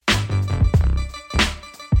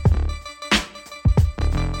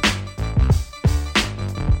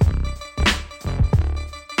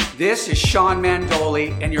This is Sean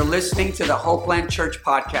Mandoli, and you're listening to the Hopeland Church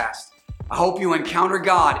Podcast. I hope you encounter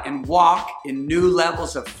God and walk in new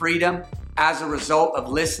levels of freedom as a result of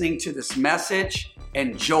listening to this message.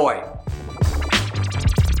 Enjoy.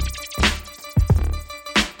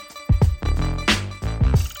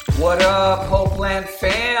 What up, Hopeland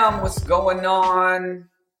fam? What's going on?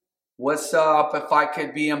 What's up? If I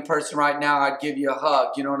could be in person right now, I'd give you a hug.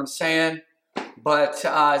 You know what I'm saying? But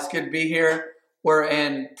it's good to be here. We're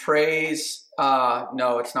in Praise.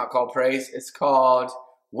 No, it's not called Praise. It's called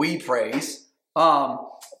We Praise,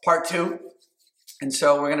 part 2. And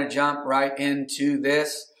so we're going to jump right into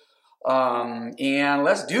this. And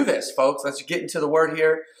let's do this, folks. Let's get into the word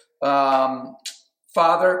here. Father,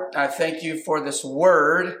 I thank you for this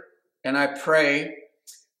word. And I pray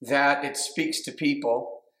that it speaks to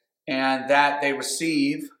people and that they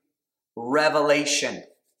receive revelation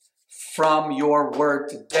from your word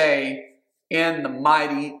today. In the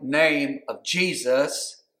mighty name of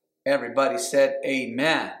Jesus, everybody said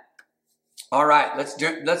amen. All right,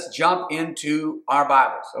 let's jump into our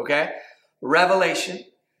Bibles, okay? Revelation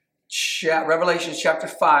chapter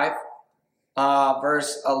 5,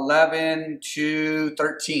 verse 11 to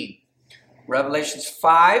 13. Revelations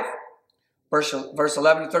 5, verse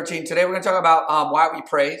 11 to 13. Today we're going to talk about why we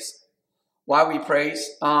praise. Why we praise.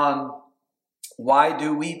 Why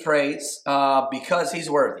do we praise? Because he's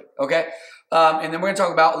worthy, okay? And then we're going to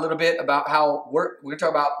talk about a little bit about how we're going to talk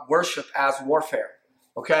about worship as warfare.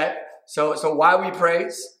 Okay? So why we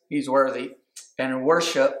praise, he's worthy, and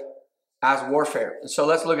worship as warfare. So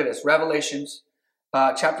let's look at this. Revelations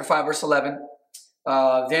chapter 5, verse 11.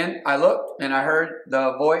 Then I looked and I heard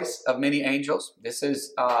the voice of many angels. This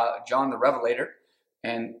is John the Revelator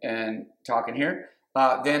and talking here.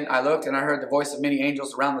 Then I looked and I heard the voice of many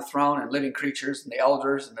angels around the throne and living creatures and the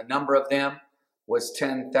elders, and the number of them was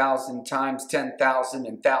 10,000 times 10,000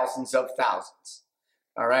 and thousands of thousands.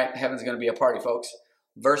 All right, heaven's going to be a party, folks.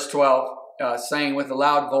 Verse 12, saying with a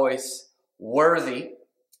loud voice, worthy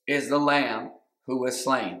is the Lamb who was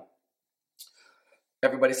slain.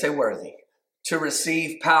 Everybody say worthy. To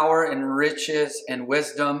receive power and riches and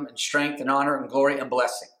wisdom and strength and honor and glory and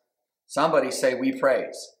blessing. Somebody say we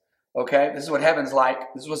praise. Okay, this is what heaven's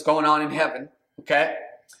like. This is what's going on in heaven. Okay,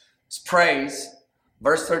 it's praise.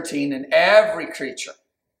 Verse 13, and every creature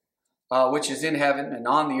which is in heaven and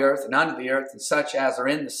on the earth and under the earth and such as are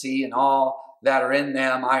in the sea and all that are in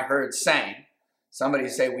them, I heard saying, somebody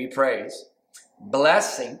say we praise,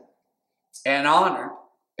 blessing and honor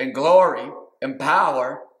and glory and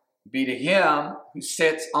power be to him who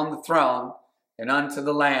sits on the throne and unto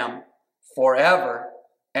the Lamb forever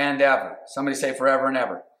and ever. Somebody say forever and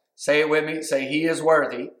ever. Say it with me. Say he is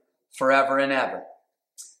worthy forever and ever.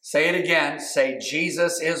 Say it again. Say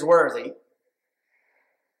Jesus is worthy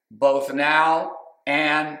both now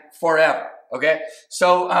and forever. Okay?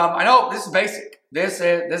 So I know this is basic. This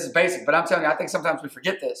is basic, but I'm telling you, I think sometimes we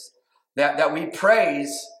forget this. That we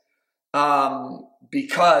praise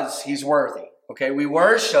because he's worthy. Okay? We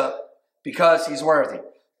worship because he's worthy.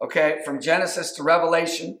 Okay? From Genesis to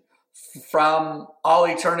Revelation, from all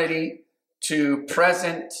eternity to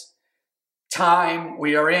present time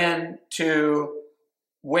we are in, to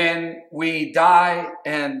when we die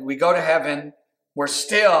and we go to heaven, we're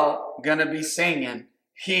still going to be singing,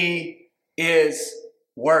 he is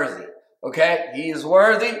worthy. Okay? He is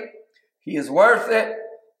worthy. He is worth it.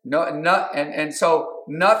 And so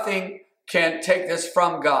nothing can take this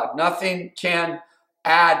from God. Nothing can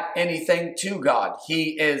add anything to God.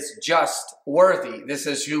 He is just worthy. This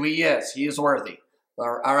is who he is. He is worthy.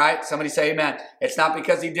 All right? Somebody say amen. It's not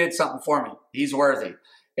because he did something for me. He's worthy.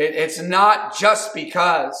 It's not just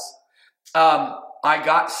because I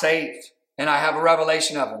got saved and I have a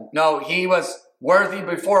revelation of him. No, he was worthy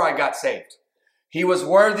before I got saved. He was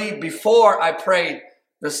worthy before I prayed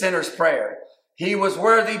the sinner's prayer. He was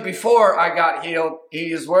worthy before I got healed.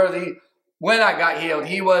 He is worthy when I got healed.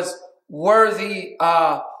 He was worthy,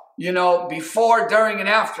 before, during, and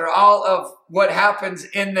after all of what happens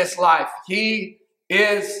in this life. He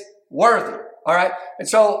is worthy. All right. And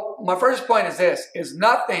so my first point is this, is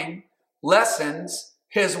nothing lessens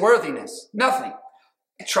his worthiness. Nothing.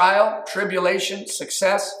 Trial, tribulation,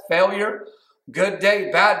 success, failure, good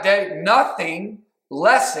day, bad day, nothing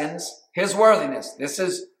lessens his worthiness. This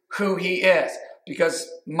is who he is. Because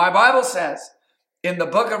my Bible says in the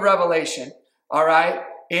book of Revelation, all right,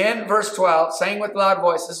 in verse 12, saying with a loud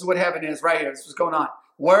voice, this is what heaven is right here. This is what's going on.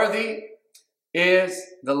 Worthy is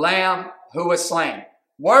the Lamb who was slain.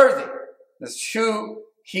 Worthy. This is who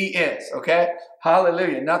he is, okay?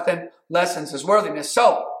 Hallelujah. Nothing lessens his worthiness.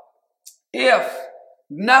 So, if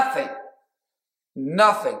nothing,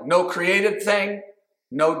 no created thing,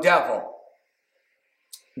 no devil,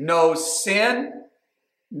 no sin,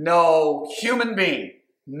 no human being,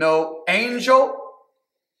 no angel,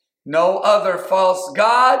 no other false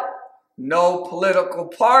god, no political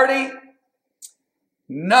party.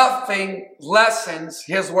 Nothing lessens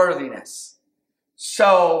his worthiness.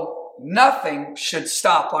 So nothing should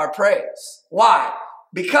stop our praise. Why?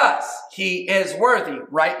 Because he is worthy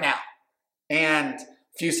right now. And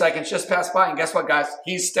a few seconds just passed by, and guess what, guys?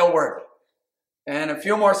 He's still worthy. And a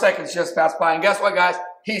few more seconds just passed by, and guess what, guys?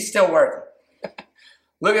 He's still worthy.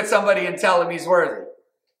 Look at somebody and tell him he's worthy.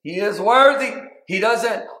 He is worthy. He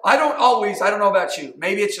doesn't, I don't know about you,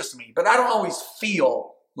 maybe it's just me, but I don't always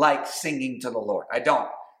feel like singing to the Lord. I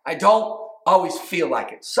don't always feel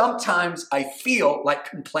like it. Sometimes I feel like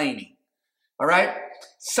complaining. All right?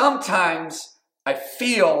 Sometimes I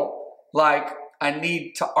feel like I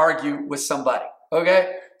need to argue with somebody.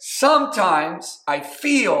 Okay? Sometimes I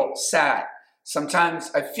feel sad.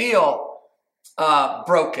 Sometimes I feel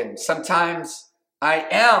broken. Sometimes I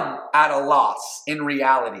am at a loss in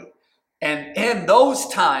reality. And in those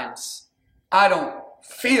times, I don't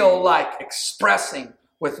feel like expressing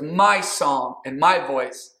with my song and my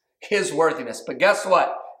voice his worthiness. But guess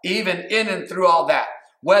what? Even in and through all that,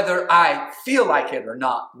 whether I feel like it or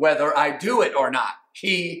not, whether I do it or not,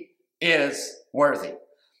 he is worthy.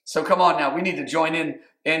 So come on now, we need to join in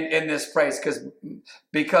this praise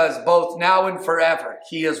because both now and forever,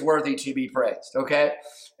 he is worthy to be praised, okay?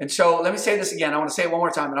 And so let me say this again. I want to say it one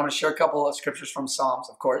more time, and I'm going to share a couple of scriptures from Psalms,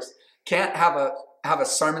 of course. Can't have a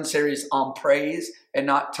sermon series on praise and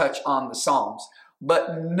not touch on the Psalms.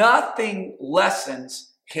 But nothing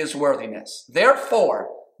lessens his worthiness. Therefore,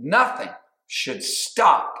 nothing should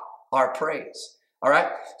stop our praise. All right?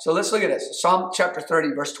 So let's look at this. Psalm chapter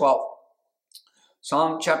 30, verse 12.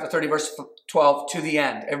 Psalm chapter 30, verse 12, to the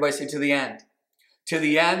end. Everybody say to the end. To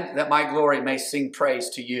the end that my glory may sing praise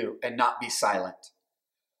to you and not be silent.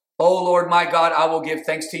 O Lord my God, I will give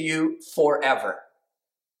thanks to you forever.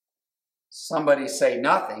 Somebody say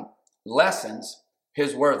nothing lessens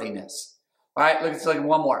his worthiness. All right, let's look at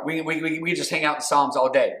one more. We just hang out in Psalms all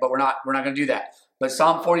day, but we're not going to do that. But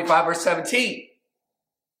Psalm 45, verse 17.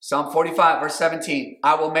 Psalm 45, verse 17.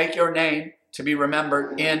 I will make your name to be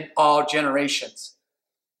remembered in all generations.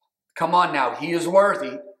 Come on now. He is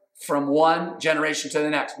worthy from one generation to the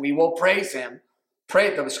next. We will praise him.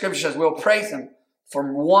 The scripture says we'll praise him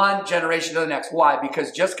from one generation to the next. Why?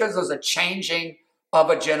 Because just because there's a changing of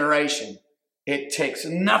a generation, it takes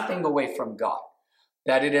nothing away from God.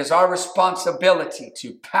 That it is our responsibility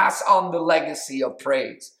to pass on the legacy of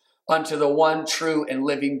praise unto the one true and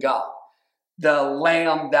living God, the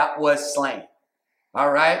Lamb that was slain.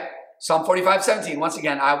 All right? Psalm 45, 17. Once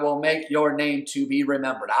again, I will make your name to be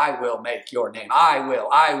remembered. I will make your name. I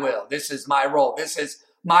will. This is my role. This is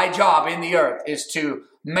my job in the earth, is to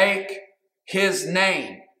make his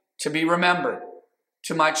name to be remembered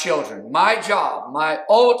to my children. My job, my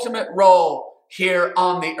ultimate role here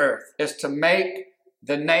on the earth is to make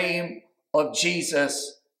the name of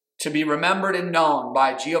Jesus to be remembered and known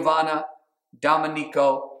by Giovanna,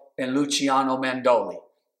 Domenico, and Luciano Mandoli.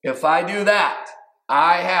 If I do that,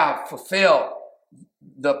 I have fulfilled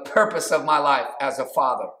the purpose of my life as a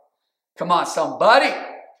father. Come on, somebody.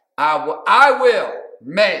 I will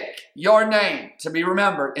make your name to be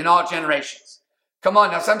remembered in all generations. Come on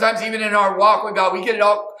now, sometimes even in our walk with God, we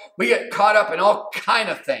get caught up in all kind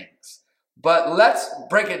of things. But let's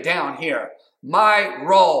break it down here. My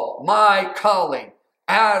role, my calling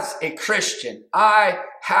as a Christian, I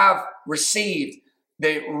have received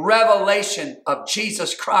the revelation of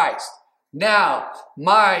Jesus Christ. Now,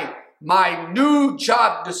 my new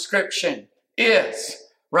job description is,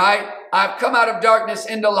 right? I've come out of darkness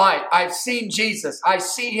into light. I've seen Jesus. I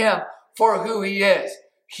see him for who he is.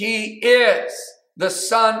 He is the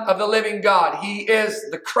Son of the living God. He is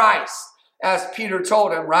the Christ, as Peter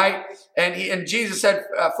told him, right? And Jesus said,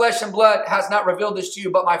 flesh and blood has not revealed this to you,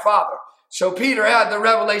 but my Father. So Peter had the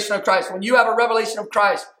revelation of Christ. When you have a revelation of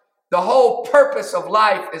Christ, the whole purpose of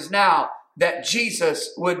life is now that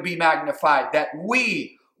Jesus would be magnified, that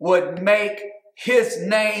we would make his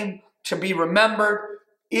name to be remembered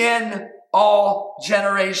in all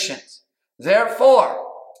generations. Therefore,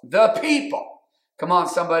 the people, come on,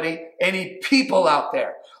 somebody. Any people out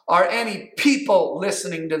there? Are any people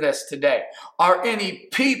listening to this today? Are any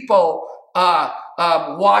people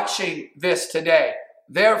watching this today?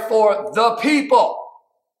 Therefore, the people.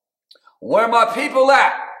 Where my people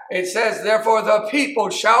at? It says, therefore, the people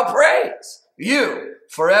shall praise you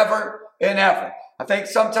forever and ever. I think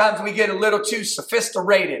sometimes we get a little too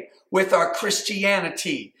sophisticated with our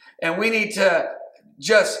Christianity, and we need to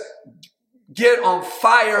just get on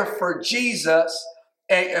fire for Jesus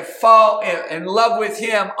fall in love with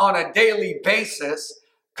him on a daily basis.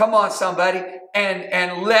 Come on, somebody,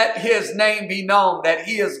 and let his name be known that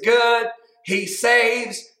he is good, he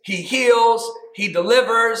saves, he heals, he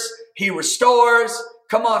delivers, he restores.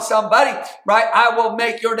 Come on, somebody, right? I will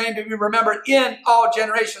make your name to be remembered in all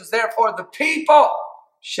generations. Therefore, the people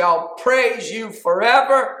shall praise you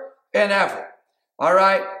forever and ever. All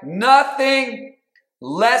right? Nothing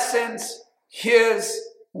lessens his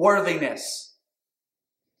worthiness.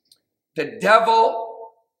 The devil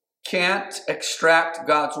can't extract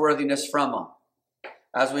God's worthiness from him,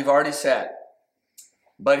 as we've already said.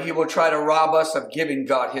 But he will try to rob us of giving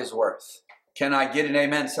God his worth. Can I get an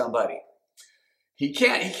amen, somebody? He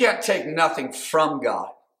can't take nothing from God.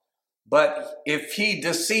 But if he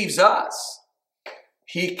deceives us,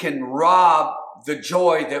 he can rob the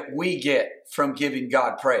joy that we get from giving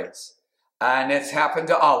God praise. And it's happened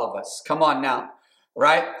to all of us. Come on now.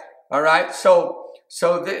 Right? All right. So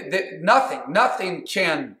nothing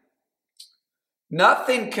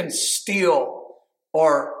can steal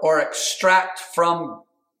or extract from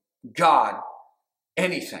God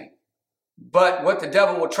anything. But what the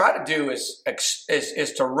devil will try to do is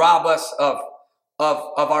to rob us of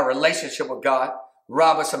our relationship with God,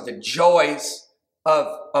 rob us of the joys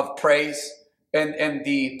of praise and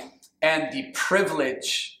the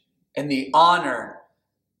privilege and the honor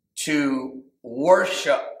to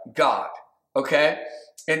worship God. Okay?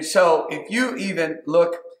 And so if you even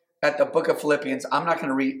look at the book of Philippians, I'm not going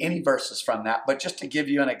to read any verses from that, but just to give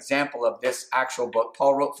you an example of this actual book,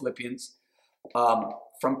 Paul wrote Philippians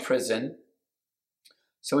from prison.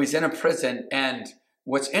 So he's in a prison, and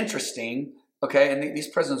what's interesting, okay, and these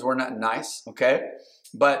prisons were not nice, okay,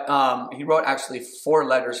 but he wrote actually 4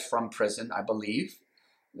 letters from prison, I believe,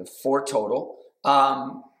 4 total.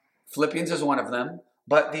 Philippians is one of them,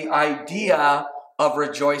 but the idea of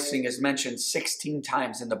rejoicing is mentioned 16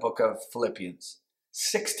 times in the book of Philippians.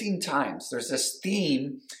 16 times. There's this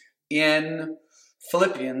theme in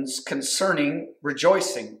Philippians concerning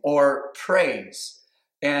rejoicing or praise.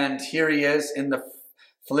 And here he is in the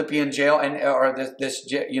Philippian jail, he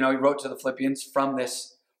wrote to the Philippians from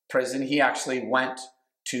this prison. He actually went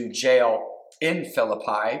to jail in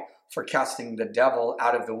Philippi for casting the devil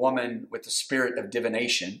out of the woman with the spirit of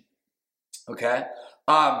divination. Okay?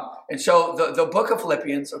 And so the book of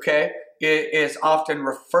Philippians, okay, is often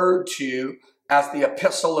referred to as the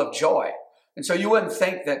epistle of joy. And so you wouldn't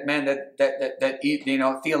think that, man, that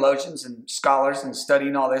theologians and scholars and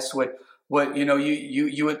studying all this would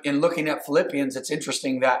you would, in looking at Philippians, it's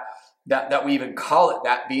interesting that we even call it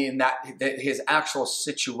that, being that his actual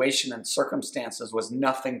situation and circumstances was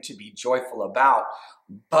nothing to be joyful about.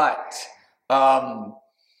 But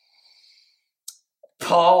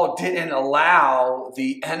Paul didn't allow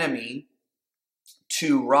the enemy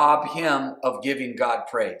to rob him of giving God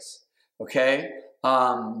praise. Okay?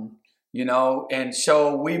 And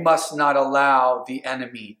so we must not allow the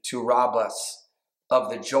enemy to rob us of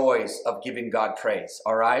the joys of giving God praise.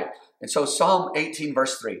 All right? And so Psalm 18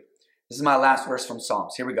 verse 3. This is my last verse from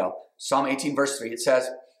Psalms. Here we go. Psalm 18 verse 3. It says,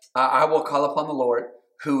 I will call upon the Lord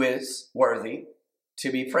who is worthy to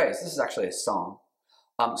be praised. This is actually a song.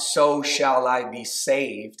 So shall I be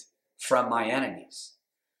saved from my enemies.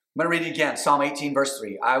 I'm going to read it again. Psalm 18 verse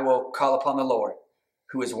 3. I will call upon the Lord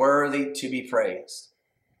who is worthy to be praised.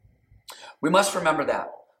 We must remember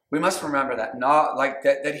that. We must remember that, not like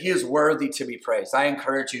that he is worthy to be praised. I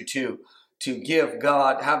encourage you to give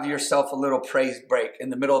God, have yourself a little praise break in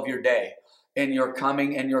the middle of your day, in your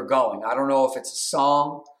coming and your going. I don't know if it's a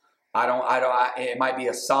song. It might be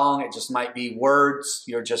a song. It just might be words.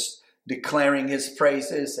 You're just declaring his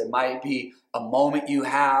praises. It might be a moment you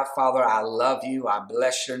have. Father, I love you. I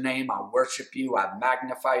bless your name. I worship you. I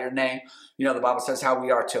magnify your name. You know, the Bible says how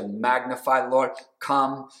we are to magnify the Lord.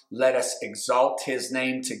 Come, let us exalt his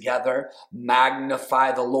name together.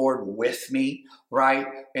 Magnify the Lord with me, right?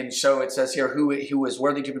 And so it says here, who is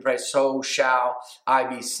worthy to be praised, so shall I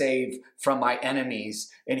be saved from my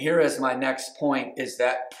enemies. And here is my next point, is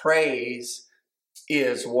that praise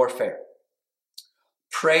is warfare.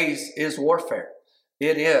 Praise is warfare.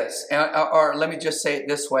 It is. Or let me just say it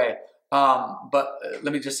this way. Much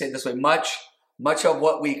of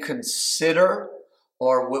what we consider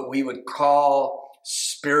or what we would call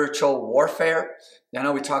spiritual warfare. I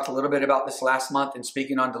know we talked a little bit about this last month in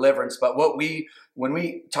speaking on deliverance, but when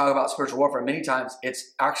we talk about spiritual warfare, many times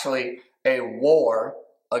it's actually a war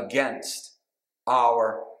against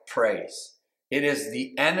our praise. It is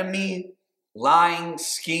the enemy lying,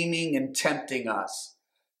 scheming, and tempting us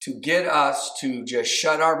to get us to just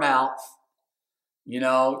shut our mouth,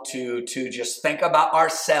 to just think about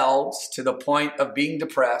ourselves to the point of being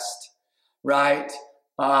depressed, right?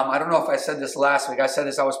 I don't know if I said this last week. I said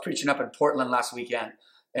this. I was preaching up in Portland last weekend,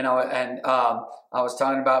 and I was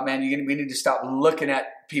talking about, man, we need to stop looking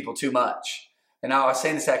at people too much. And I was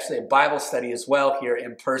saying this actually at Bible study as well here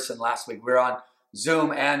in person last week. We were on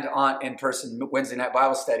Zoom and on in-person Wednesday night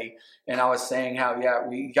Bible study. And I was saying how,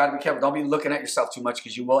 we got to be careful. Don't be looking at yourself too much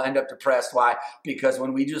because you will end up depressed. Why? Because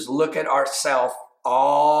when we just look at ourselves,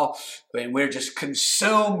 when we're just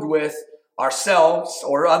consumed with ourselves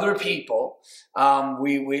or other people,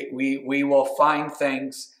 we will find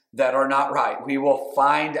things that are not right. We will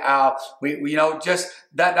find out, just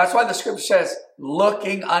that's why the scripture says,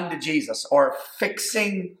 looking unto Jesus, or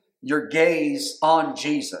fixing your gaze on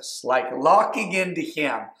Jesus, like locking into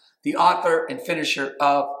him, the author and finisher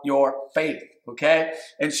of your faith. Okay?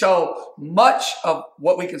 And so much of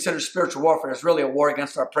what we consider spiritual warfare is really a war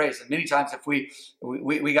against our praise. And many times if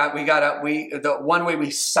the one way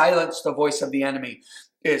we silence the voice of the enemy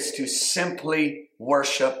is to simply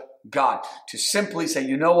worship God, to simply say,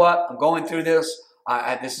 you know what, I'm going through this.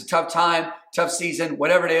 This is a tough time, tough season,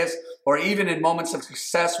 whatever it is. Or even in moments of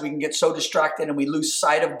success, we can get so distracted and we lose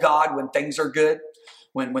sight of God when things are good,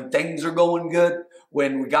 when things are going good,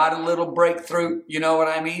 when we got a little breakthrough. You know what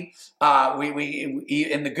I mean? We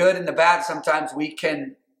in the good and the bad, sometimes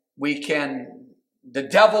the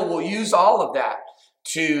devil will use all of that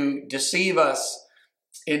to deceive us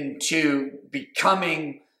into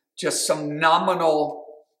becoming just some nominal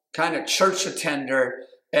kind of church attender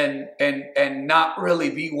and not really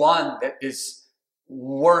be one that is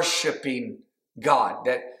worshiping God,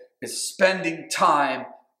 that is spending time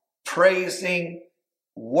praising,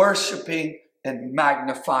 worshiping, and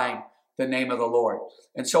magnifying the name of the Lord.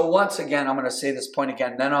 And so once again, I'm going to say this point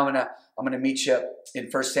again, then I'm going to meet you in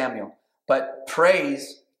 1 Samuel. But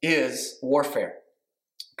praise is warfare.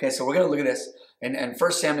 Okay, so we're going to look at this in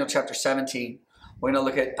 1 Samuel chapter 17. We're going to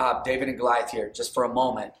look at David and Goliath here just for a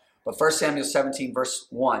moment. But 1 Samuel 17, verse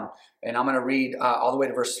 1, and I'm going to read all the way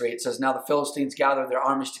to verse 3. It says, now the Philistines gathered their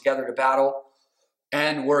armies together to battle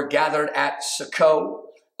and were gathered at Succoth,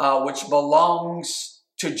 which belongs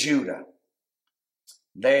to Judah.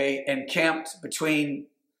 They encamped between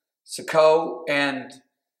Succoth and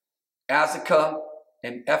Azekah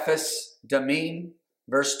and Ephes Dammim.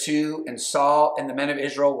 Verse 2, and Saul and the men of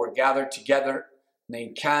Israel were gathered together, and they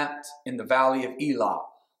encamped in the valley of Elah,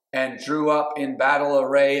 and drew up in battle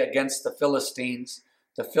array against the Philistines.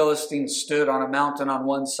 The Philistines stood on a mountain on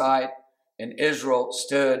one side, and Israel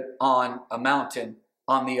stood on a mountain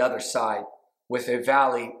on the other side, with a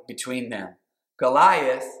valley between them.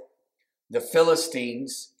 Goliath, the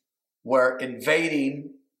Philistines, were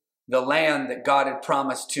invading the land that God had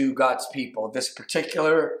promised to God's people. This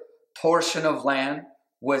particular portion of land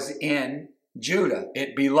was in Judah.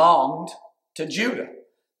 It belonged to Judah.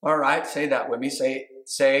 All right, say that with me.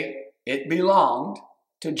 Say, it belonged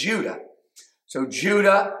to Judah. So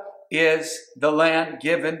Judah is the land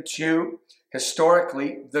given to,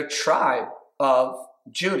 historically, the tribe of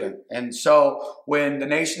Judah. And so when the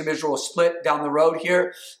nation of Israel was split down the road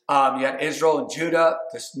here, you had Israel and Judah,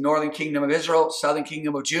 this northern kingdom of Israel, southern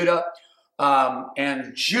kingdom of Judah.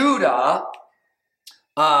 And Judah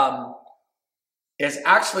is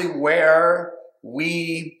actually where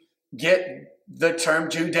we get the term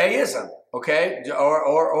Judaism. Okay,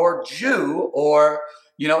 or Jew, or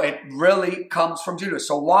it really comes from Judah.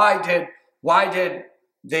 So why did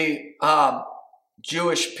the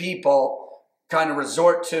Jewish people kind of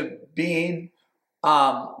resort to being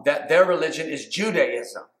that their religion is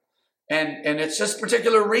Judaism, and it's this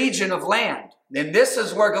particular region of land, and this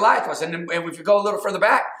is where Goliath was. And if you go a little further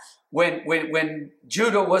back, when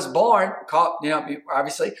Judah was born,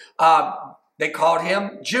 obviously they called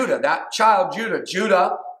him Judah. That child Judah.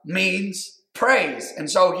 Judah means praise. And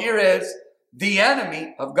so here is the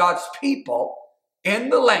enemy of God's people in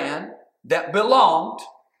the land that belonged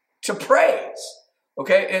to praise.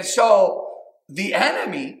 Okay, and so the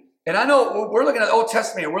enemy, and I know we're looking at the Old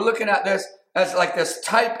Testament here, we're looking at this as like this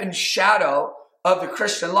type and shadow of the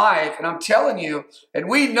Christian life. And I'm telling you, and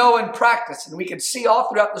we know in practice, and we can see all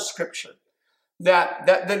throughout the scripture, that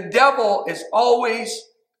the devil is always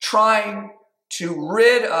trying to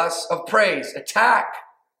rid us of praise, attack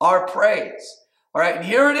our praise. All right, and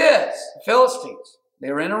here it is. The Philistines,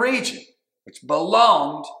 they were in a region which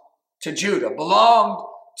belonged to Judah, belonged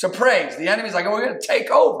to praise. The enemy's like, we're going to take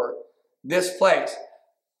over this place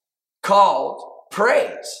called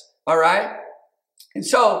praise. All right? And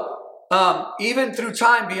so, even through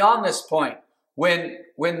time beyond this point, when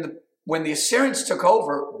the Assyrians took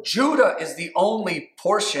over, Judah is the only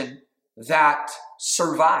portion that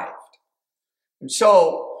survived. And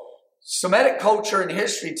so, Semitic culture and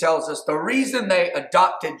history tells us the reason they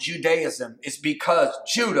adopted Judaism is because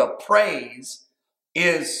Judah, praise,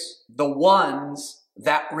 is the ones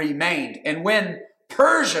that remained. And when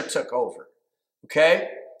Persia took over, okay,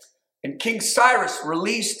 and King Cyrus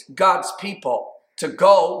released God's people to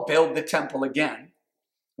go build the temple again,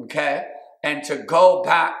 okay, and to go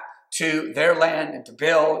back to their land and to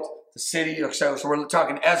build the city. So we're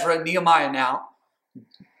talking Ezra and Nehemiah now.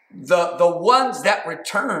 The ones that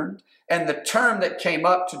returned and the term that came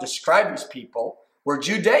up to describe these people were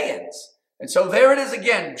Judeans. And so there it is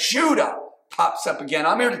again. Judah pops up again.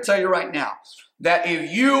 I'm here to tell you right now that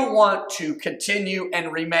if you want to continue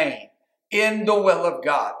and remain in the will of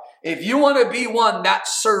God, if you want to be one that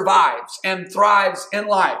survives and thrives in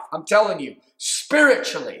life, I'm telling you,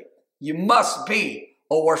 spiritually, you must be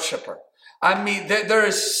a worshiper. I mean, there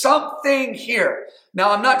is something here.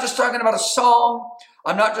 Now, I'm not just talking about a song.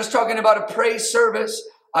 I'm not just talking about a praise service.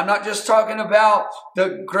 I'm not just talking about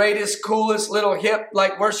the greatest, coolest little hip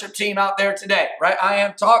like worship team out there today, right? I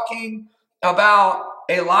am talking about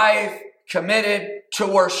a life committed to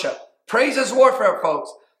worship. Praise is warfare,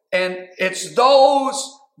 folks. And it's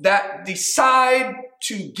those that decide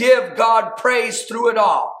to give God praise through it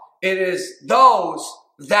all. It is those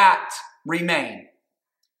that remain.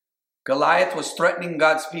 Goliath was threatening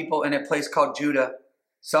God's people in a place called Judah.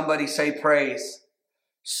 Somebody say praise.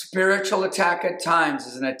 Spiritual attack at times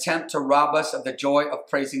is an attempt to rob us of the joy of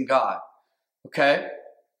praising God. Okay?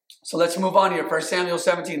 So let's move on here. 1 Samuel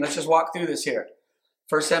 17. Let's just walk through this here.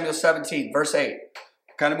 1 Samuel 17, verse 8.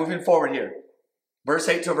 Kind of moving forward here. Verse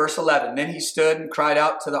 8 to verse 11. Then he stood and cried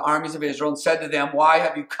out to the armies of Israel and said to them, why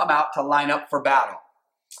have you come out to line up for battle?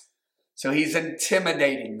 So he's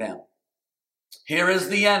intimidating them. Here is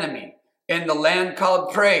the enemy in the land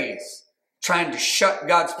called praise, trying to shut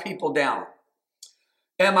God's people down.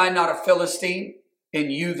 Am I not a Philistine,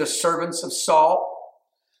 and you the servants of Saul?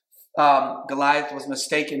 Goliath was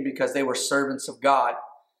mistaken because they were servants of God.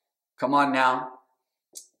 Come on now.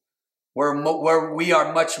 We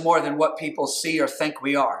are much more than what people see or think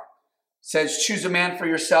we are. It says, choose a man for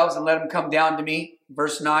yourselves and let him come down to me.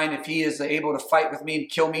 Verse 9, if he is able to fight with me and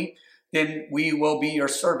kill me, then we will be your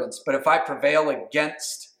servants. But if I prevail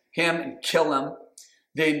against him and kill him,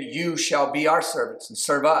 then you shall be our servants and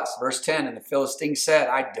serve us. Verse 10, and the Philistine said,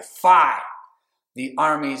 I defy the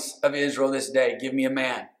armies of Israel this day. Give me a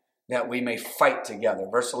man that we may fight together.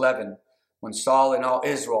 Verse 11, when Saul and all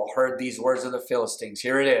Israel heard these words of the Philistines,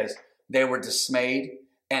 here it is, they were dismayed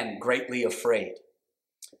and greatly afraid.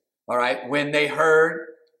 All right, when they heard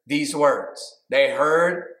these words, they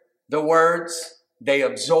heard the words, they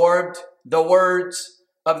absorbed the words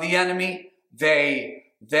of the enemy, they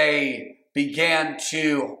began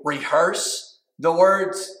to rehearse the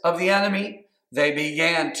words of the enemy. They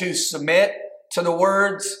began to submit to the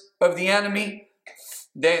words of the enemy.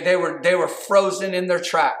 They were frozen in their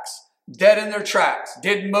tracks, dead in their tracks,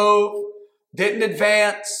 didn't move, didn't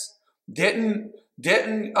advance, didn't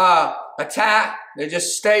attack. They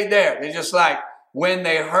just stayed there. They just like, when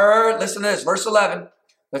they heard, listen to this, verse 11.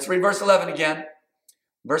 Let's read verse 11 again.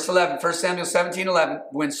 Verse 11, 1 Samuel 17:11.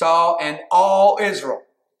 When Saul and all Israel,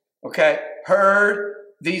 okay, heard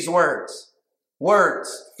these words.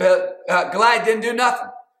 Goliath didn't do nothing.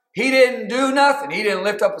 He didn't do nothing. He didn't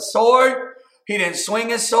lift up a sword. He didn't swing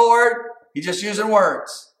his sword. He just using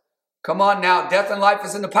words. Come on now. Death and life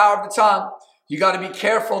is in the power of the tongue. You got to be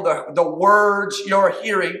careful. The words you're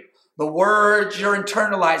hearing, the words you're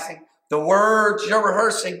internalizing, the words you're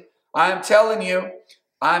rehearsing. I'm telling you,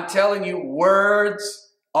 words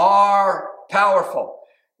are powerful.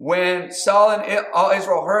 When Saul and all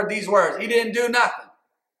Israel heard these words, he didn't do nothing.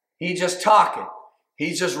 He just talking.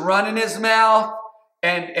 He's just running his mouth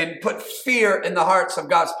and put fear in the hearts of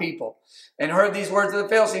God's people. And heard these words of the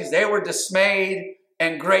Philistines. They were dismayed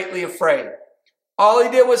and greatly afraid. All he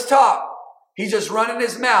did was talk. He's just running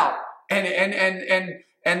his mouth. And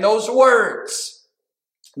those words,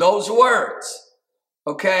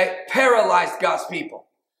 okay, paralyzed God's people.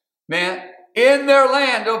 Man, in their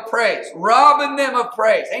land of praise, robbing them of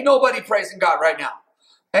praise. Ain't nobody praising God right now.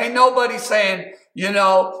 Ain't nobody saying,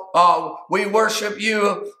 we worship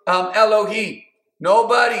you, Elohim.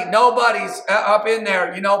 Nobody's up in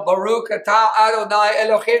there, Baruch atah Adonai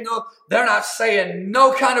Eloheinu. They're not saying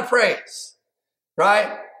no kind of praise,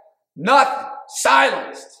 right? Nothing.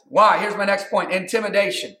 Silenced. Why? Here's my next point.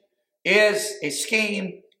 Intimidation is a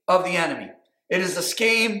scheme of the enemy. It is a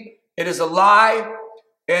scheme. It is a lie.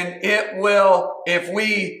 And it will, if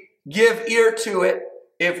we give ear to it,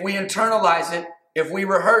 if we internalize it, if we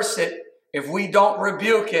rehearse it, if we don't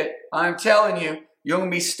rebuke it, I'm telling you, you're going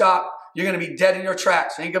to be stopped you're going to be dead in your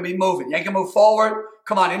tracks. You ain't going to be moving. You ain't going to move forward.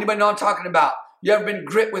 Come on, anybody know what I'm talking about? You ever been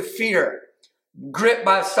gripped with fear? Gripped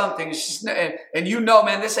by something. And you know,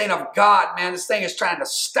 man, this ain't of God, man. This thing is trying to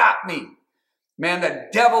stop me. Man, the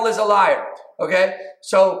devil is a liar. Okay?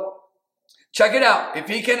 So, check it out. If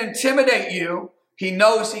he can intimidate you, he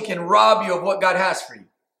knows he can rob you of what God has for you.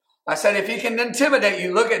 I said, if he can intimidate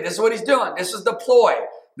you, look at this is what he's doing. This is the ploy.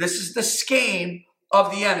 This is the scheme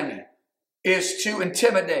of the enemy, is to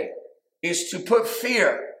intimidate, is to put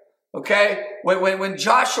fear. Okay? When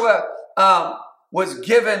Joshua was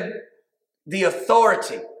given the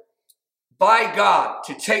authority by God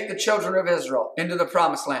to take the children of Israel into the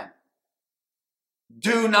promised land,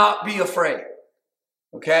 do not be afraid.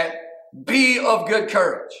 Okay? Be of good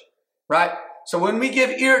courage. Right? So when we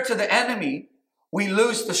give ear to the enemy, we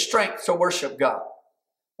lose the strength to worship God.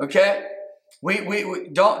 Okay? We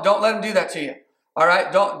don't let him do that to you. All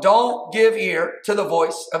right? Don't give ear to the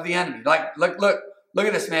voice of the enemy. Like, look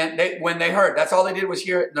at this, man. When they heard, that's all they did was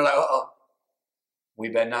hear it. And they're like, we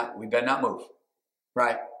better not move.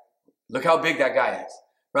 Right? Look how big that guy is.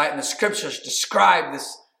 Right? And the scriptures describe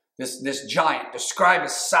this giant, describe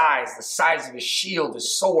his size, the size of his shield,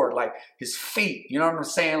 his sword, like his feet. You know what I'm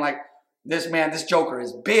saying? Like, this joker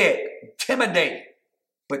is big, intimidating.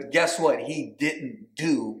 But guess what? He didn't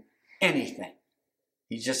do anything.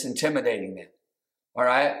 He's just intimidating them. All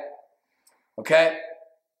right? Okay?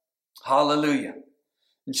 Hallelujah.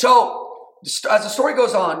 And so, as the story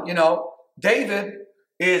goes on, David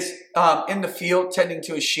is in the field tending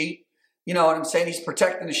to his sheep. You know what I'm saying? He's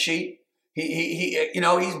protecting the sheep.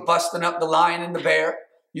 He's busting up the lion and the bear.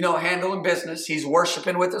 Handling business. He's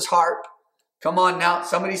worshiping with his harp. Come on now.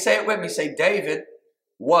 Somebody say it with me. Say, David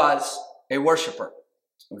was a worshiper.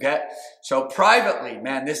 Okay? So privately,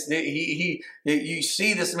 man, you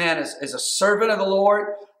see this man as a servant of the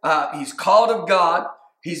Lord. He's called of God.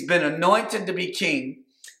 He's been anointed to be king.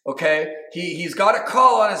 Okay? He's got a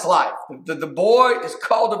call on his life. The boy is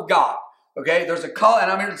called of God. Okay? There's a call,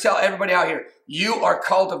 and I'm here to tell everybody out here, you are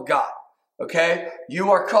called of God. Okay?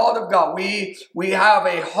 You are called of God. We have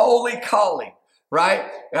a holy calling. Right?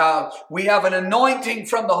 We have an anointing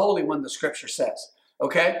from the Holy One, the scripture says.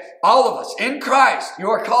 Okay? All of us, in Christ, you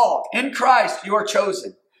are called. In Christ, you are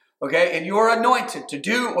chosen. Okay? And you are anointed to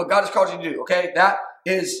do what God has called you to do. Okay?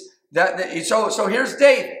 So here's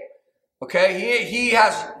David. Okay? He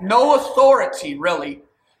has no authority, really,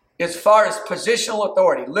 as far as positional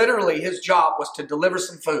authority. Literally, his job was to deliver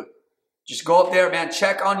some food. Just go up there, man,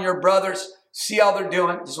 check on your brothers, see how they're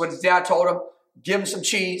doing. This is what his dad told him. Give him some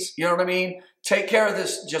cheese. You know what I mean? Take care of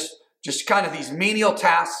this, just kind of these menial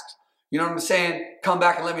tasks. You know what I'm saying? Come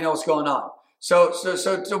back and let me know what's going on.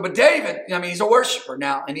 But David, he's a worshiper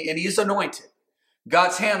now, and he's anointed.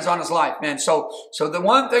 God's hands on his life, man. So the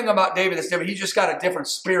one thing about David that's different, he just got a different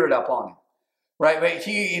spirit up on him, right? But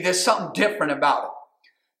there's something different about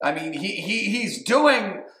him. He's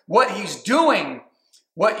doing what he's doing,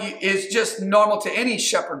 is just normal to any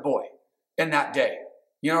shepherd boy in that day.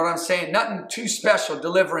 You know what I'm saying? Nothing too special,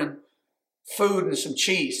 delivering food and some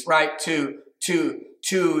cheese, right? To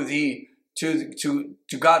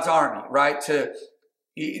God's army, right?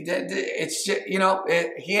 It's just,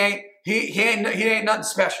 he ain't nothing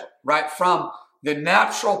special, right? From the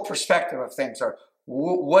natural perspective of things, or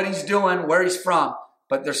what he's doing, where he's from.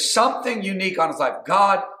 But there's something unique on his life.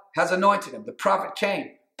 God has anointed him. The prophet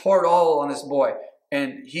came, poured oil on this boy,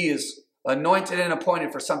 and he is anointed and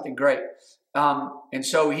appointed for something great. And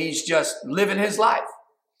so he's just living his life.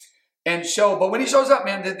 But when he shows up,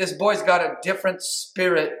 man, this boy's got a different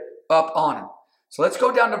spirit up on him. So let's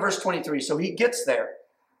go down to verse 23. So he gets there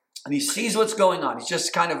and he sees what's going on. He's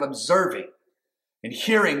just kind of observing and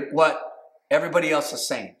hearing what everybody else is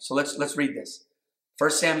saying. So let's read this.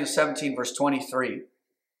 1 Samuel 17, verse 23.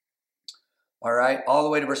 All right, all the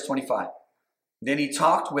way to verse 25. Then he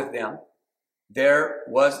talked with them. There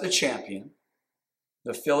was the champion,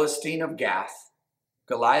 the Philistine of Gath,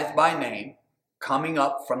 Goliath by name, coming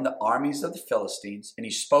up from the armies of the Philistines, and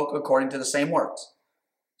he spoke according to the same words.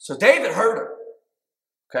 So David heard him.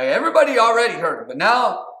 Okay, everybody already heard him, but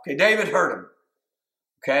now, David heard him.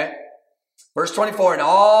 Okay, verse 24, and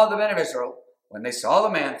all the men of Israel, when they saw the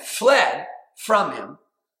man, fled from him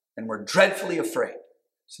and were dreadfully afraid.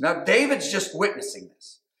 So now David's just witnessing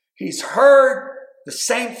this. He's heard the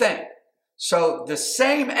same thing. So the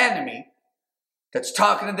same enemy that's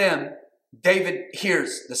talking to them, David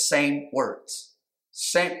hears the same words.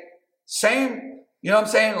 Same, you know what I'm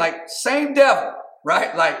saying? Like same devil,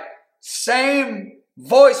 right? Like same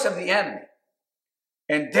voice of the enemy.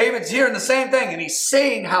 And David's hearing the same thing, and he's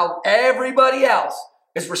seeing how everybody else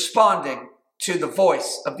is responding to the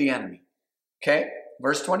voice of the enemy. Okay?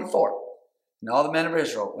 Verse 24. And all the men of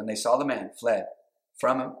Israel, when they saw the man, fled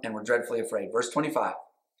from him and were dreadfully afraid. Verse 25.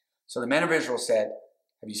 So the men of Israel said,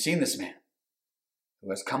 have you seen this man who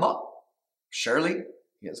has come up? Surely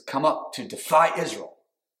he has come up to defy Israel.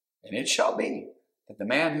 And it shall be that the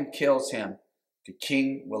man who kills him, the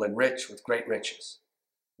king will enrich with great riches,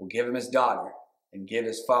 will give him his daughter, and give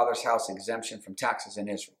his father's house exemption from taxes in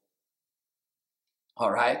Israel.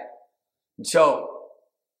 All right? And so,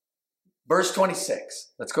 verse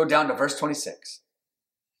 26. Let's go down to verse 26.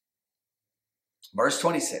 Verse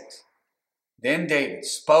 26. Then David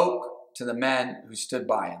spoke to the men who stood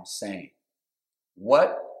by him, saying,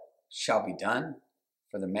 what shall be done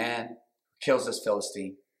for the man who kills this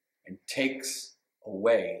Philistine and takes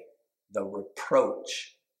away the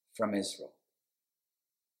reproach from Israel?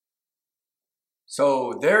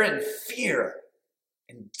 So they're in fear.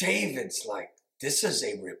 And David's like, this is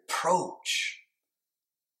a reproach.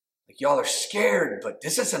 Like, y'all are scared, but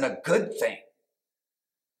this isn't a good thing.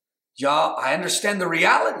 Y'all, I understand the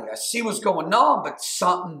reality. I see what's going on, but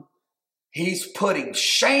he's putting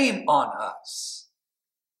shame on us.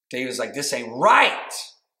 David's like, this ain't right.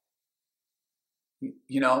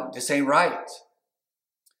 This ain't right.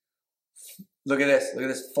 Look at this. Look at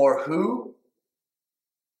this. For who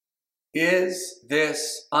is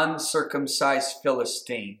this uncircumcised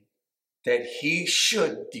Philistine that he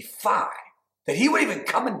should defy? That he would even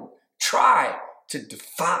come and try to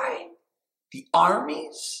defy the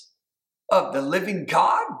armies of the living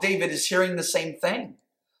God? David is hearing the same thing,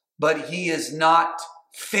 but he is not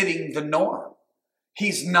fitting the norm.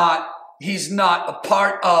 He's not a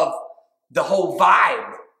part of the whole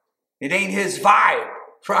vibe. It ain't his vibe,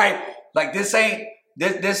 right? Like this ain't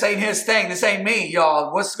his thing. This ain't me,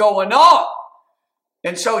 y'all. What's going on?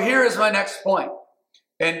 And so here is my next point.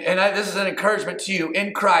 This is an encouragement to you.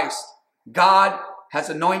 In Christ, God has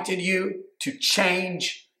anointed you to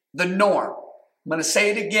change the norm. I'm going to say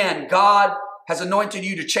it again. God has anointed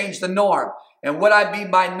you to change the norm. And what I mean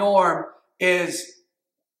by norm is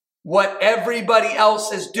what everybody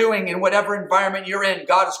else is doing in whatever environment you're in.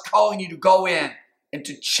 God is calling you to go in and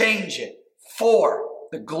to change it for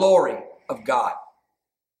the glory of God.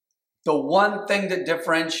 The one thing that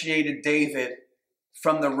differentiated David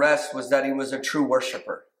from the rest was that he was a true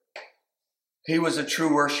worshiper. He was a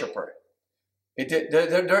true worshiper.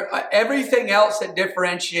 Everything else that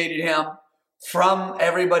differentiated him from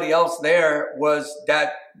everybody else there was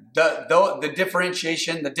that the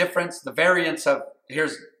differentiation, the difference, the variance of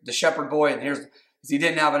here's the shepherd boy and he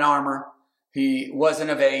didn't have an armor. He wasn't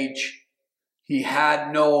of age. He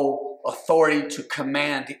had no authority to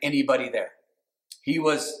command anybody there. He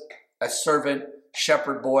was a servant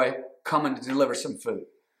shepherd boy coming to deliver some food.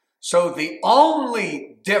 So the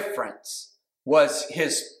only difference was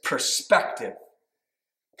his perspective,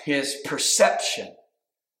 his perception,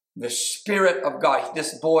 the Spirit of God.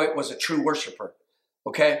 This boy was a true worshiper.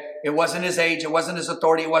 Okay? It wasn't his age. It wasn't his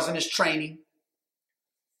authority. It wasn't his training.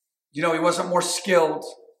 He wasn't more skilled.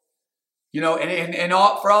 And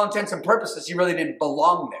for all intents and purposes, he really didn't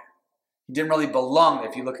belong there. He didn't really belong there.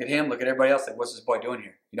 If you look at him, look at everybody else, like, what's this boy doing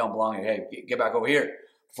here? You don't belong here. Hey, get back over here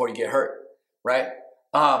before you get hurt, right?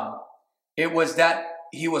 It was that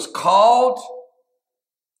he was called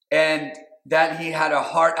and that he had a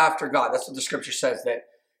heart after God. That's what the scripture says,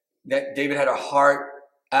 that David had a heart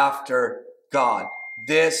after God.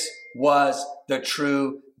 This was the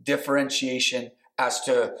true differentiation as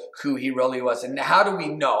to who he really was. And how do we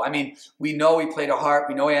know? I mean, we know he played a heart.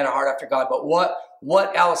 We know he had a heart after God. But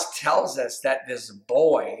what else tells us that this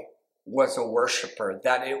boy was a worshiper?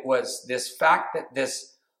 That it was this fact that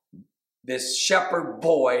this shepherd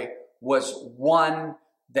boy was one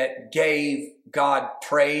that gave God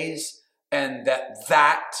praise, and that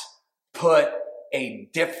put a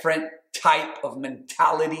different type of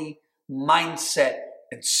mentality, mindset,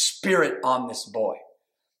 and spirit on this boy.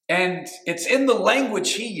 And it's in the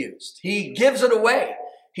language he used. He gives it away.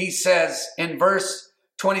 He says in verse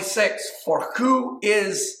 26, for who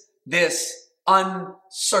is this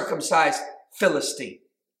uncircumcised Philistine?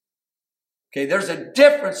 Okay, there's a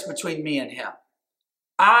difference between me and him.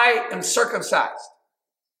 I am circumcised.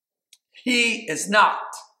 He is not.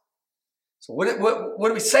 So what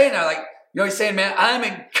are we saying now? He's saying, man, I'm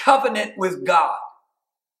in covenant with God.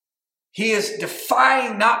 He is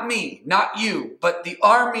defying not me, not you, but the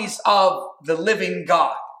armies of the living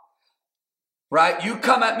God. Right? You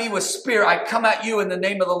come at me with spear. I come at you in the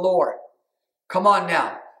name of the Lord. Come on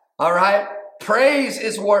now. All right? Praise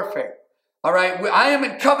is warfare. All right? I am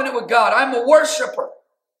in covenant with God. I'm a worshiper.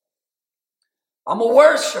 I'm a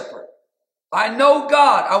worshiper. I know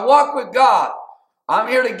God. I walk with God. I'm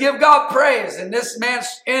here to give God praise. And this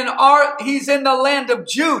man's he's in the land of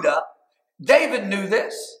Judah. David knew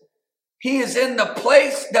this. He is in the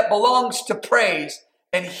place that belongs to praise.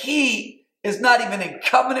 And he is not even in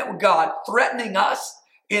covenant with God, threatening us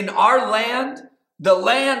in our land, the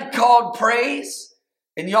land called praise.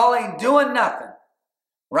 And y'all ain't doing nothing,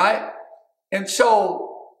 right? And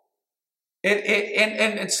so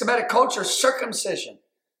in Semitic culture, circumcision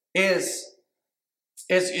is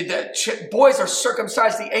that boys are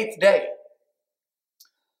circumcised the 8th day,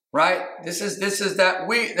 right? This is that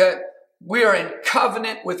we are in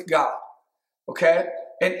covenant with God, okay?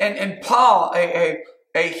 And Paul, a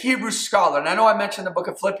Hebrew scholar, and I know I mentioned the book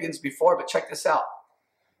of Philippians before, but check this out.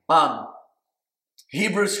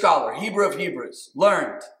 Hebrew scholar, Hebrew of Hebrews,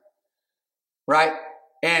 learned, right?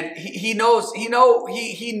 And he knows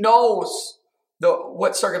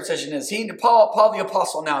what circumcision is. Paul the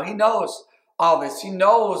apostle now, he knows all this. He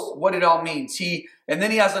knows what it all means. And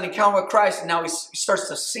then he has an encounter with Christ, and now he starts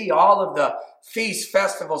to see all of the feasts,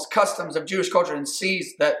 festivals, customs of Jewish culture, and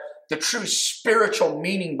sees that the true spiritual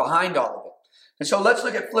meaning behind all of it. And so let's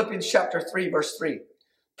look at Philippians chapter 3, verse 3.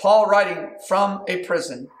 Paul, writing from a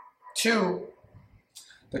prison to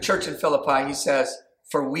the church in Philippi, he says,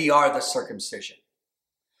 "For we are the circumcision."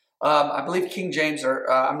 I believe King James, or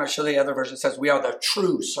I'm not sure the other version, says, "We are the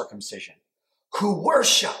true circumcision, who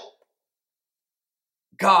worship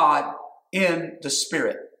God in the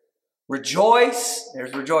Spirit. Rejoice,"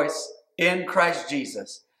 there's rejoice, "in Christ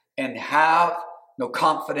Jesus, and have no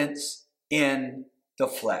confidence in the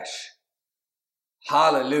flesh."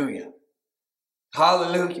 Hallelujah.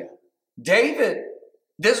 Hallelujah. David,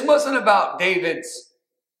 this wasn't about David's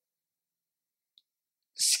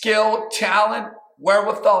skill, talent,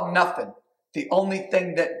 wherewithal, nothing. The only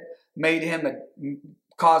thing that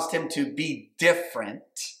caused him to be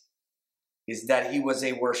different is that he was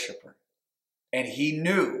a worshiper. And he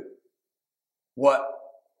knew what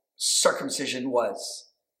circumcision was.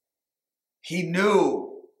 He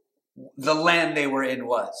knew the land they were in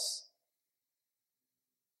was.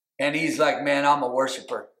 And he's like, man, I'm a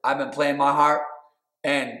worshiper. I've been playing my harp,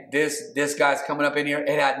 and this guy's coming up in here.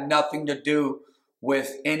 It had nothing to do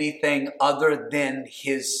with anything other than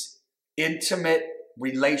his intimate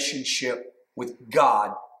relationship with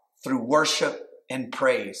God through worship and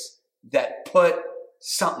praise that put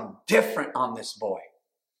something different on this boy.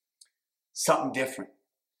 Something different.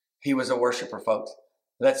 He was a worshiper, folks.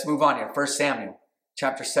 Let's move on here. 1 Samuel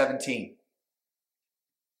chapter 17.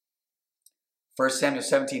 1 Samuel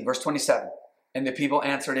 17, verse 27. "And the people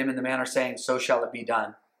answered him in the manner saying, so shall it be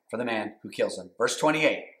done for the man who kills him." Verse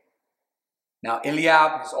 28. "Now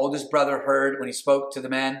Eliab, his oldest brother, heard when he spoke to the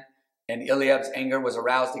men, and Eliab's anger was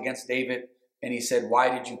aroused against David. And he said, why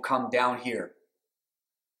did you come down here?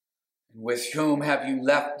 And with whom have you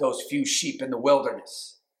left those few sheep in the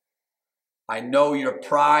wilderness? I know your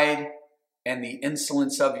pride and the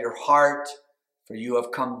insolence of your heart, for you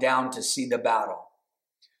have come down to see the battle."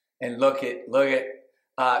 And look at,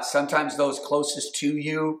 sometimes those closest to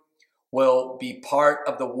you will be part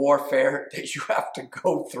of the warfare that you have to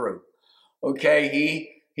go through.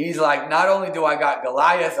 Okay, he's like, not only do I got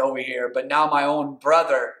Goliath over here, but now my own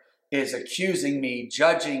brother is accusing me,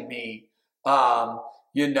 judging me, and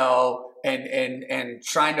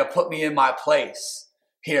trying to put me in my place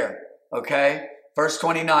here. Okay, verse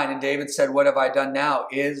 29, "And David said, what have I done now?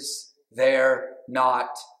 Is there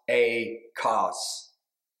not a cause?"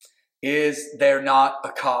 Is there not a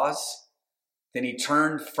cause? Then he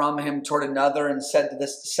turned from him toward another and said the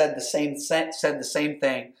same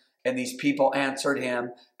thing. And these people answered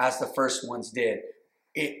him as the first ones did.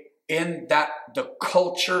 The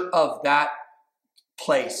culture of that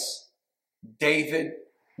place, David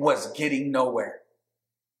was getting nowhere.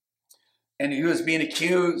 And he was being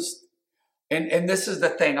accused. And this is the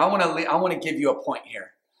thing. I want to give you a point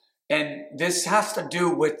here. And this has to do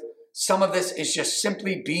with, some of this is just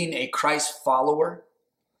simply being a Christ follower.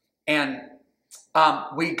 And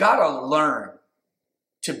we got to learn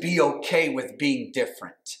to be okay with being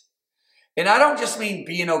different. And I don't just mean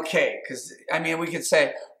being okay, because, we could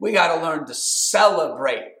say we got to learn to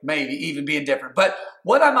celebrate maybe even being different. But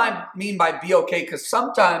what I might mean by be okay, because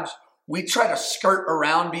sometimes we try to skirt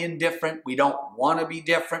around being different. We don't want to be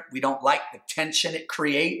different. We don't like the tension it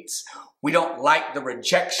creates. We don't like the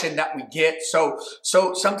rejection that we get. So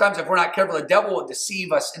sometimes if we're not careful, the devil will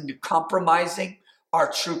deceive us into compromising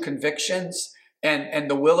our true convictions and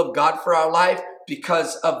the will of God for our life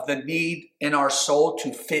because of the need in our soul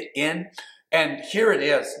to fit in. And here it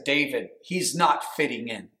is, David, he's not fitting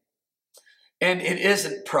in. And it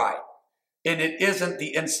isn't pride. And it isn't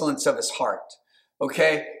the insolence of his heart.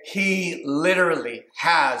 Okay? He literally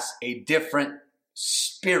has a different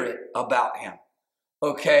spirit about him.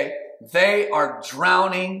 Okay? They are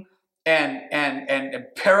drowning and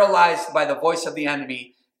paralyzed by the voice of the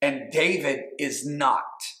enemy, and David is not.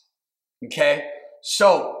 Okay?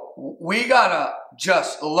 So we gotta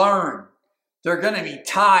just learn. There are gonna be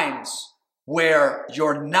times where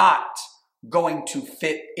you're not going to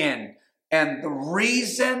fit in. And the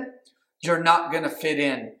reason you're not gonna fit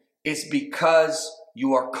in is because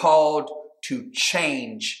you are called to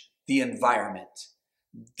change the environment.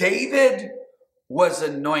 David was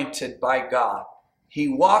anointed by God. He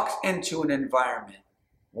walked into an environment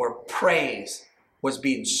where praise was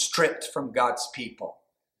being stripped from God's people.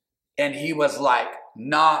 And he was like,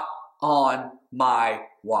 not on my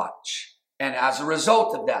watch. And as a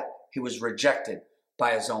result of that, he was rejected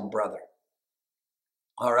by his own brother.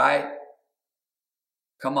 All right?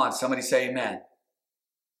 Come on, somebody say amen.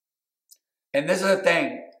 And this is the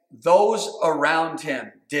thing. Those around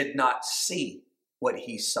him did not see what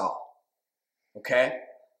he saw. Okay?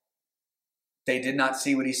 They did not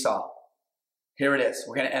see what he saw. Here it is.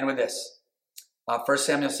 We're going to end with this. 1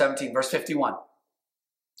 Samuel 17, verse 51.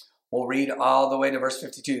 We'll read all the way to verse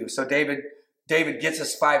 52. So David gets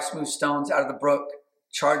his 5 smooth stones out of the brook,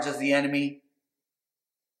 charges the enemy,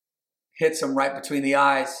 hits him right between the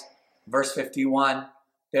eyes. Verse 51.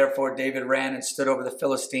 Therefore David ran and stood over the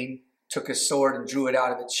Philistine, took his sword and drew it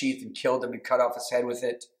out of its sheath and killed him and cut off his head with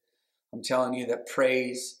it. I'm telling you that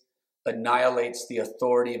praise annihilates the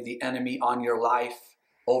authority of the enemy on your life,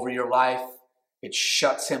 over your life. It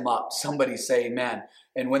shuts him up. Somebody say amen.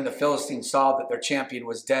 And when the Philistines saw that their champion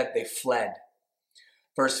was dead, they fled.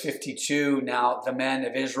 Verse 52, now the men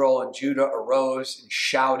of Israel and Judah arose and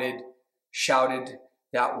shouted.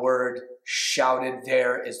 That word shouted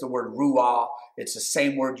there is the word ruah. It's the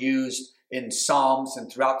same word used in Psalms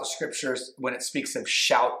and throughout the scriptures when it speaks of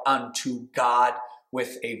shout unto God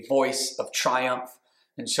with a voice of triumph.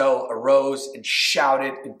 And so arose and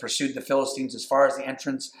shouted and pursued the Philistines as far as the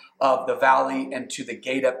entrance of the valley and to the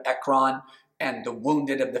gate of Ekron. And the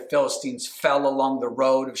wounded of the Philistines fell along the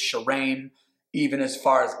road of Sharaim, even as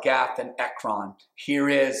far as Gath and Ekron. Here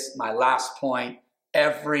is my last point.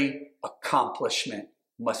 Every accomplishment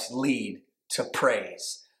must lead to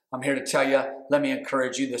praise. I'm here to tell you, let me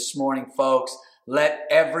encourage you this morning, folks. Let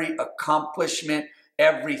every accomplishment,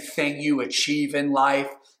 everything you achieve in life,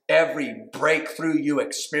 every breakthrough you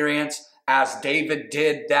experience, as David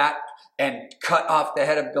did that and cut off the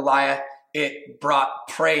head of Goliath, it brought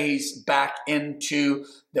praise back into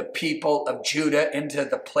the people of Judah, into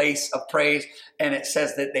the place of praise. And it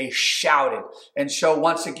says that they shouted. And so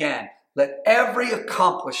once again, let every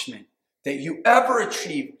accomplishment that you ever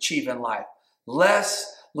achieve in life,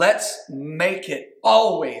 let's make it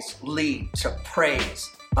always lead to praise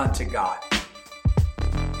unto God.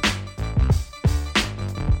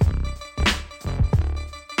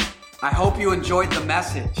 I hope you enjoyed the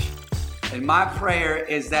message. And my prayer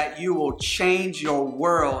is that you will change your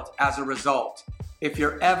world as a result. If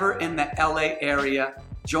you're ever in the LA area,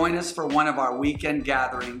 join us for one of our weekend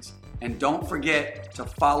gatherings. And don't forget to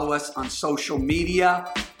follow us on social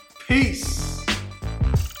media. Peace.